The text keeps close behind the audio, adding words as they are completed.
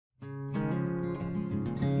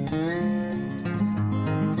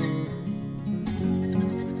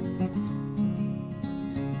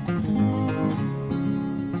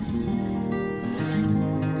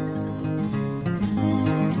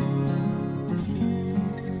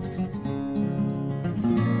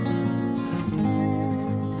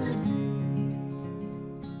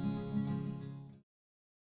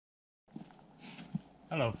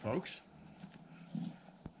Hello folks,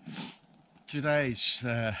 today's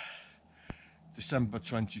December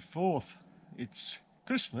 24th, it's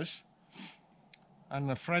Christmas,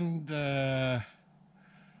 and a friend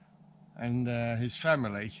and his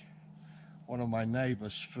family, one of my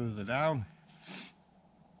neighbours further down,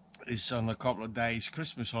 is on a couple of days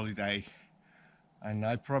Christmas holiday, and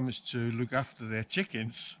I promised to look after their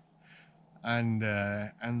chickens and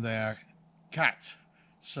their cat,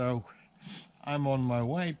 so I'm on my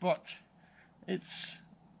way, but it's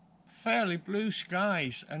fairly blue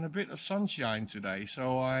skies and a bit of sunshine today,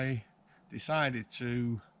 so I decided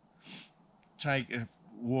to take a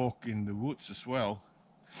walk in the woods as well.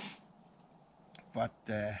 But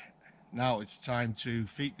now it's time to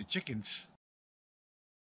feed the chickens.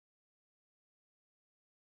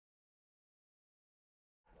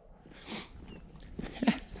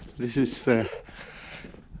 This is the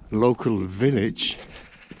local village,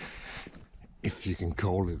 if you can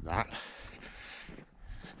call it that.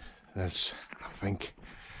 There's, I think,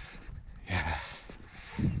 yeah,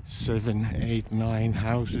 7, 8, 9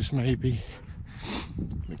 houses maybe.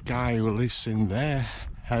 The guy who lives in there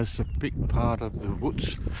has a big part of the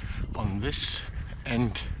woods on this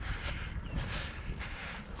end,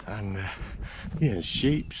 and he has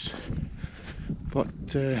sheep, but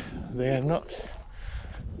they are not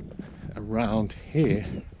around here,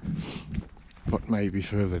 but maybe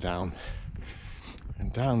further down.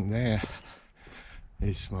 And down there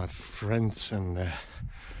is my friend's and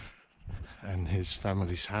his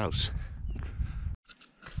family's house.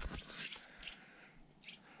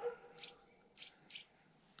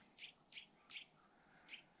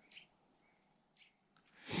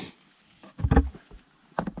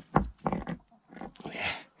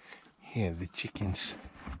 Here the chickens,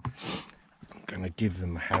 I'm gonna give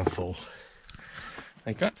them a handful.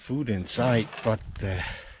 They got food inside, but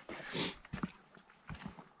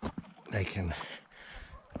they can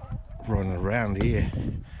run around here,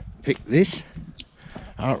 pick this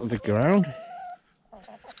out of the ground.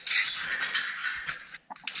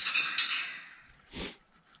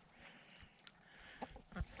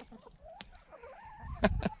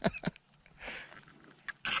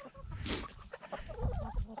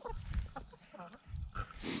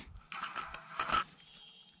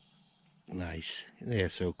 Nice, they're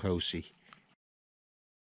so cozy.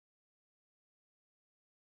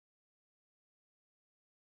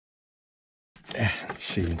 Let's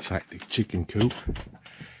see inside the chicken coop.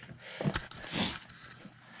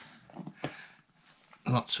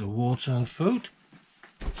 Lots of water and food.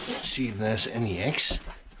 Let's see if there's any eggs.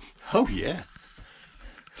 Oh yeah.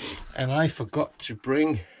 And I forgot to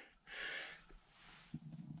bring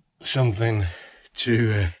something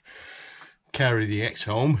to carry the eggs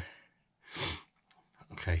home.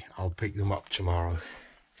 Okay, I'll pick them up tomorrow.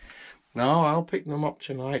 No, I'll pick them up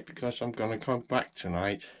tonight because I'm gonna come back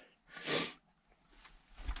tonight.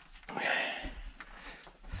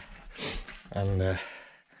 And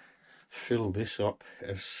fill this up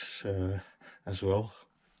as well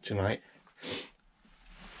tonight.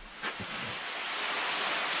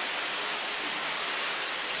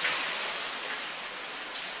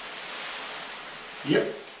 Yep,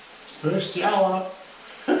 first shower.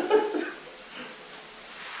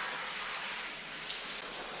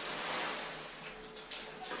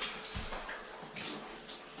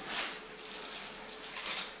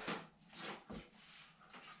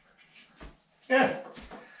 Yeah,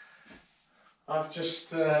 I've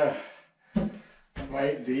just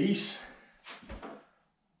made these,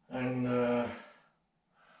 and now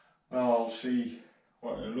I'll see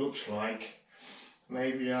what it looks like.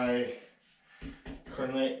 Maybe I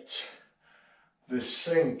connect the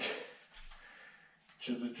sink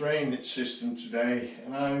to the drainage system today,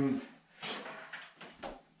 and I'm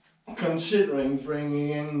considering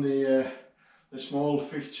bringing in the small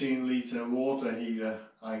 15-litre water heater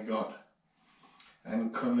I got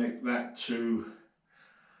and connect that to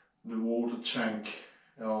the water tank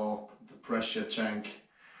or the pressure tank,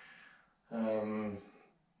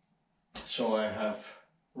 so I have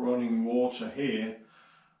running water here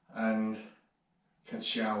and can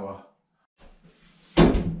shower.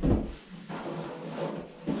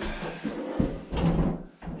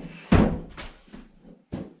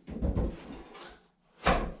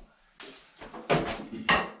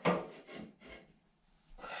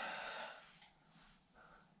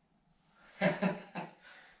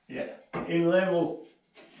 Yeah, in level.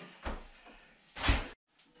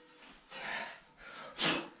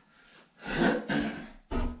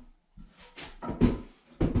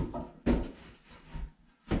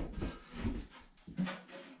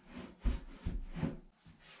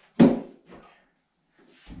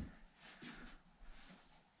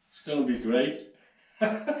 It's going to be great.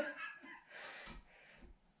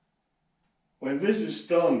 When this is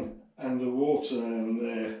done and the water and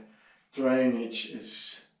the drainage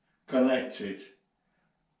is connected,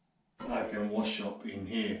 I can wash up in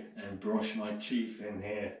here and brush my teeth in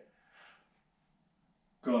here.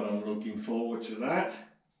 God, I'm looking forward to that.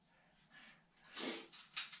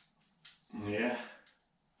 Yeah.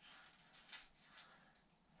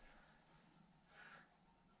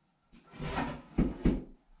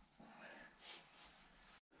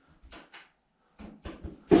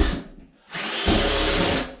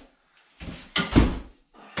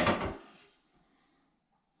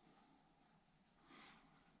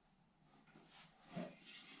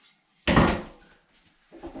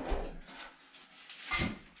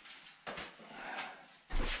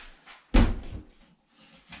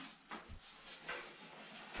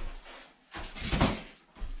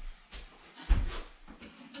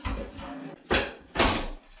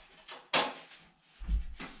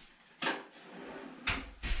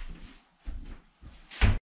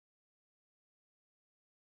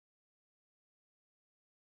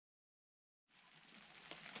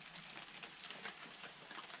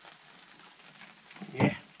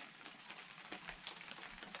 Yeah.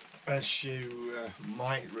 As you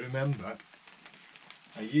might remember,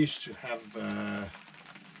 I used to have a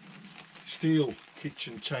steel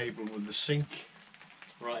kitchen table with a sink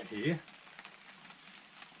right here,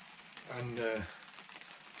 and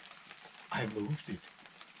I moved it.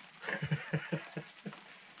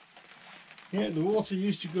 Yeah, the water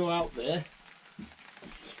used to go out there,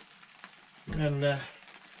 and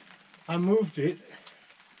I moved it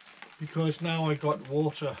because now I got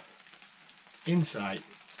water inside.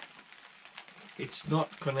 It's not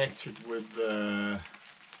connected with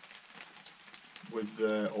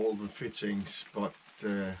all the fittings, but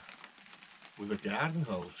with a garden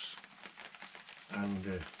hose,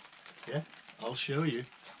 and yeah, I'll show you.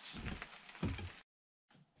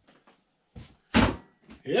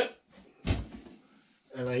 Yep,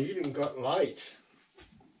 and I even got light.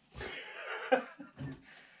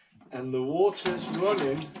 And the water's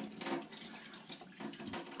running,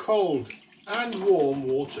 cold and warm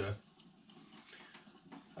water,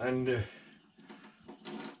 and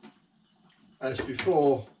as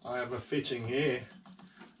before, I have a fitting here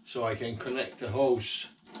so I can connect the hose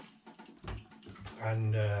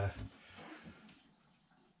and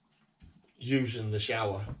use in the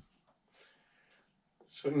shower.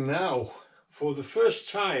 So now, for the first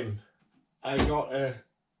time, I got a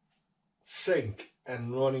sink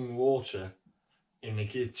and running water in the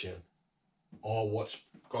kitchen, or what's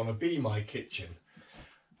gonna be my kitchen.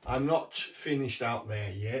 I'm not finished out there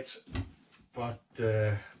yet, but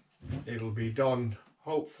it'll be done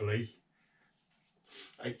hopefully.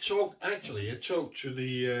 I talked to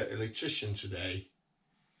the electrician today,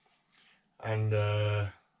 and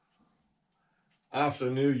after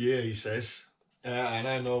New Year, he says, and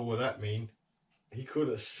I know what that means. He could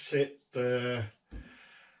have said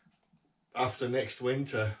after next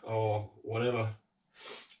winter or whatever,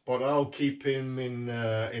 but I'll keep him in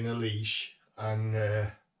a leash,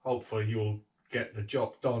 and hopefully you'll get the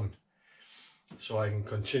job done so I can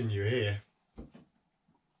continue here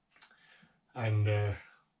and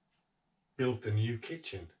build the new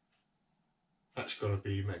kitchen. That's going to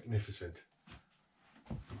be magnificent.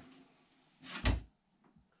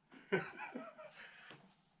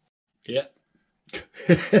 Yeah.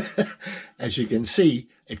 As you can see,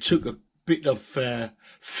 it took a bit of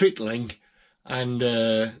fiddling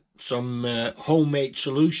and some homemade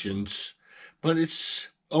solutions, but it's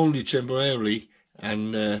only temporarily,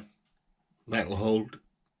 and that'll hold.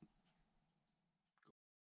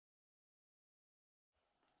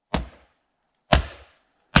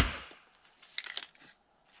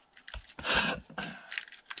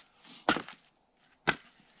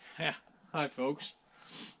 Yeah, hi folks.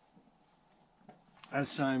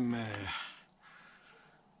 As I'm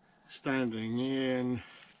standing here and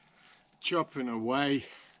chopping away,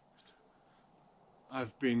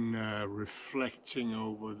 I've been reflecting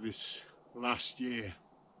over this last year.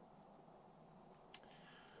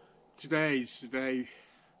 Today is the day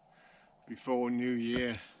before New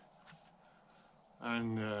Year,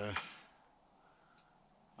 and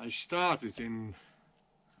I started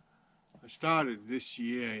this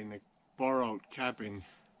year in a borrowed cabin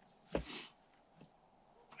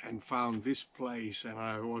and found this place, and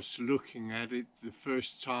I was looking at it the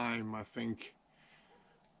first time, I think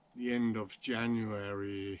the end of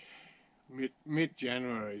January,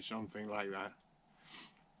 mid-January, something like that,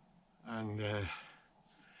 and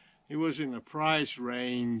it was in a price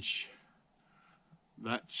range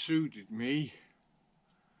that suited me,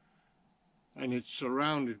 and it's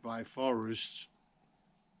surrounded by forests.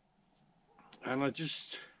 And I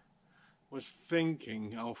just was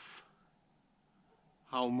thinking of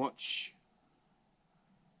how much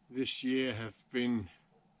this year have been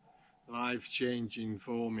life-changing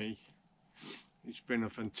for me. It's been a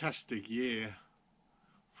fantastic year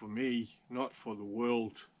for me, not for the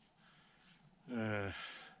world.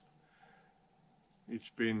 It's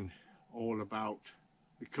been all about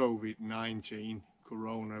the COVID-19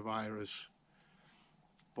 coronavirus.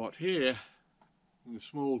 But here in the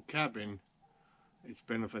small cabin, it's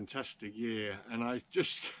been a fantastic year, and I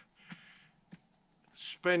just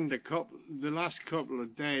spent the last couple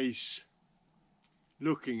of days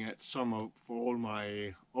looking at some of all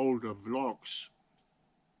my older vlogs,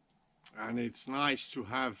 and it's nice to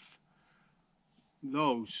have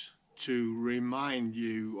those to remind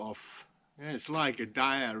you of, it's like a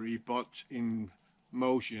diary but in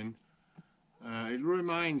motion. It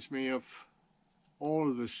reminds me of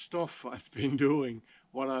all the stuff I've been doing,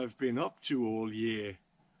 what I've been up to all year.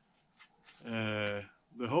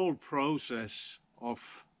 The whole process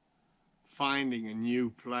of finding a new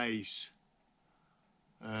place.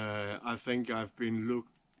 I think I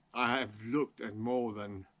have looked at more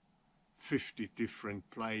than 50 different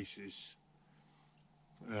places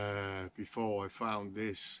before I found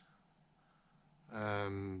this.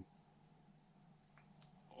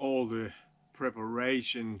 All the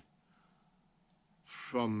preparation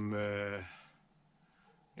from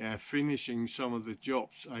finishing some of the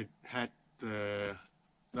jobs I had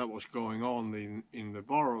that was going on in the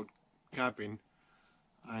borrowed cabin,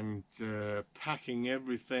 and packing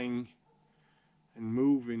everything and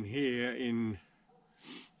moving here in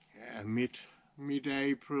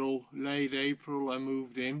mid-April, late April I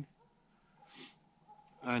moved in,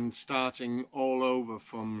 and starting all over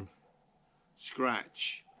from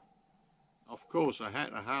scratch. Of course I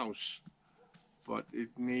had a house, but it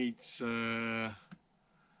needs a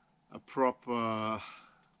proper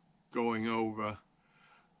going over.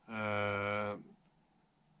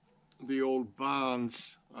 The old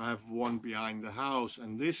barns, I have one behind the house,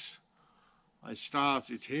 and this I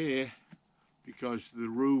started here because the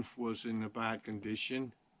roof was in a bad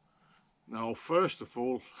condition. Now, first of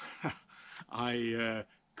all, I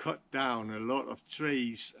cut down a lot of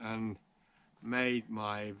trees and made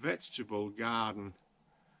my vegetable garden,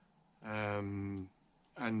 and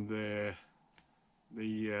the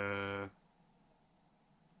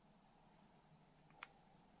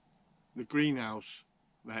greenhouse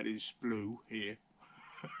that is blue here.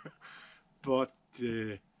 But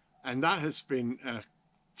and that has been a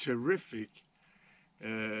terrific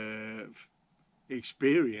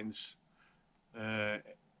experience.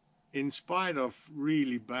 In spite of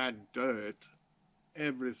really bad dirt,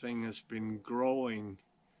 everything has been growing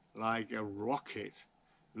like a rocket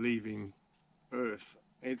leaving Earth.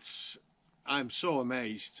 I'm so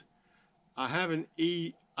amazed. I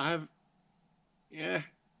have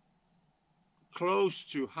close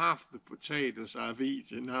to half the potatoes I've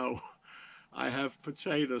eaten now. I have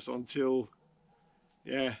potatoes until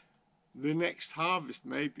the next harvest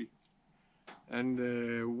maybe. And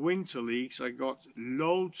winter leeks, I got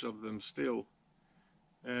loads of them still.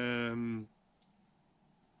 I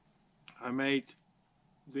made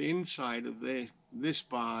the inside of this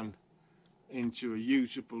barn into a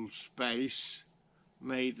usable space,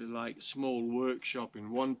 made like a small workshop in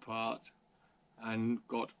one part, and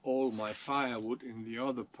got all my firewood in the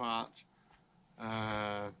other part.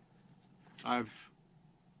 I've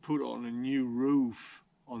put on a new roof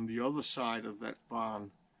on the other side of that barn.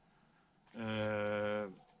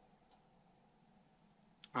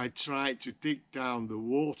 I tried to dig down the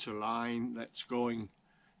water line that's going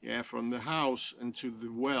from the house and to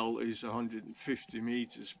the well is 150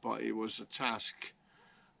 meters, but it was a task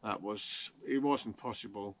it wasn't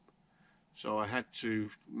possible. So I had to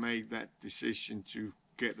make that decision to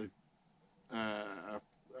get a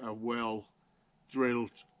well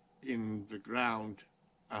drilled in the ground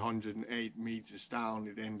 108 meters down.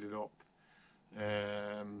 It ended up,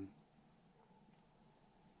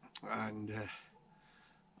 and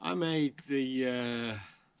I made the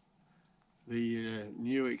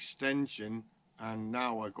new extension, and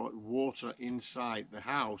now I got water inside the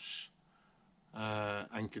house,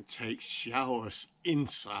 and can take showers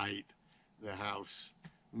inside the house,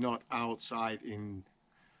 not outside in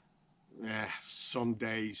some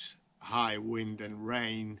days high wind and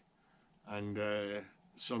rain, and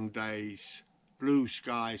some days blue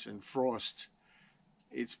skies and frost.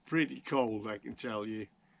 It's pretty cold, I can tell you,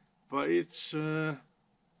 but it's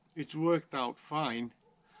worked out fine.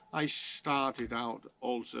 I started out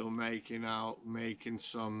also making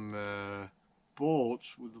some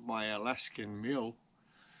boards with my Alaskan mill.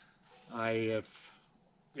 I have,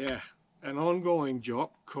 yeah, an ongoing job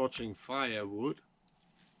cutting firewood.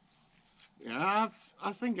 Yeah,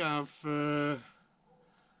 I think I've done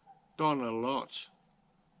a lot.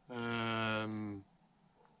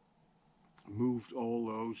 Moved all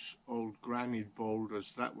those old granite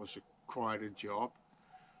boulders. That was quite a job.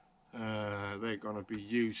 They're going to be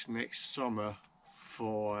used next summer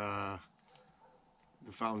for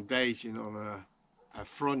the foundation on a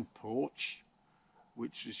front porch,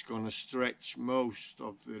 which is going to stretch most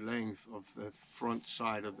of the length of the front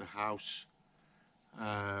side of the house.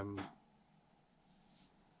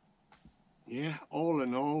 Yeah, all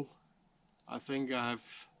in all, I think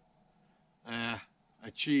I've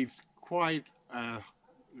achieved quite a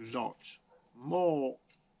lot, more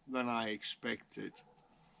than I expected.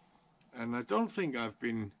 And I don't think I've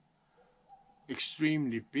been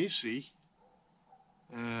extremely busy.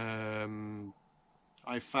 I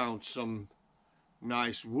found some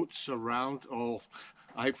nice woods around, or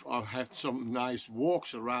I've had some nice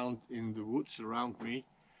walks around in the woods around me.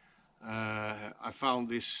 I found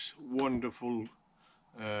this wonderful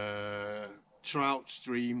trout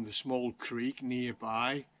stream, the small creek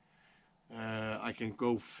nearby. I can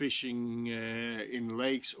go fishing in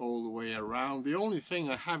lakes all the way around. The only thing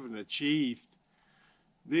I haven't achieved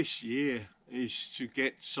this year is to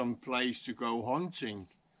get some place to go hunting,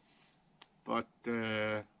 but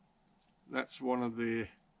that's one of the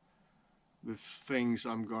things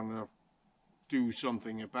I'm gonna do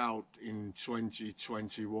something about in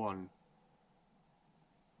 2021.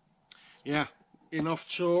 Yeah, enough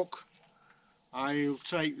talk. I'll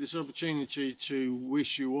take this opportunity to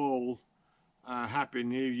wish you all a happy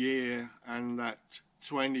new year, and that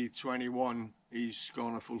 2021 is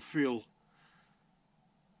gonna fulfill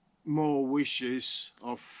more wishes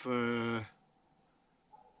of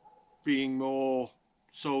being more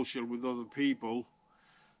social with other people,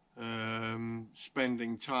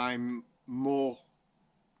 spending more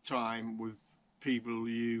time with people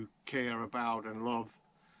you care about and love.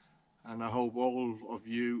 And I hope all of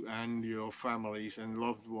you and your families and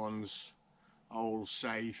loved ones are all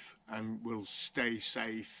safe and will stay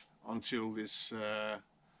safe until this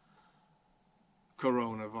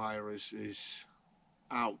coronavirus is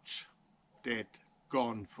out, dead,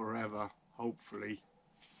 gone forever, hopefully.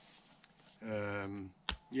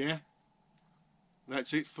 Yeah,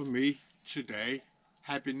 that's it for me today.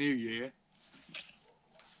 Happy New Year.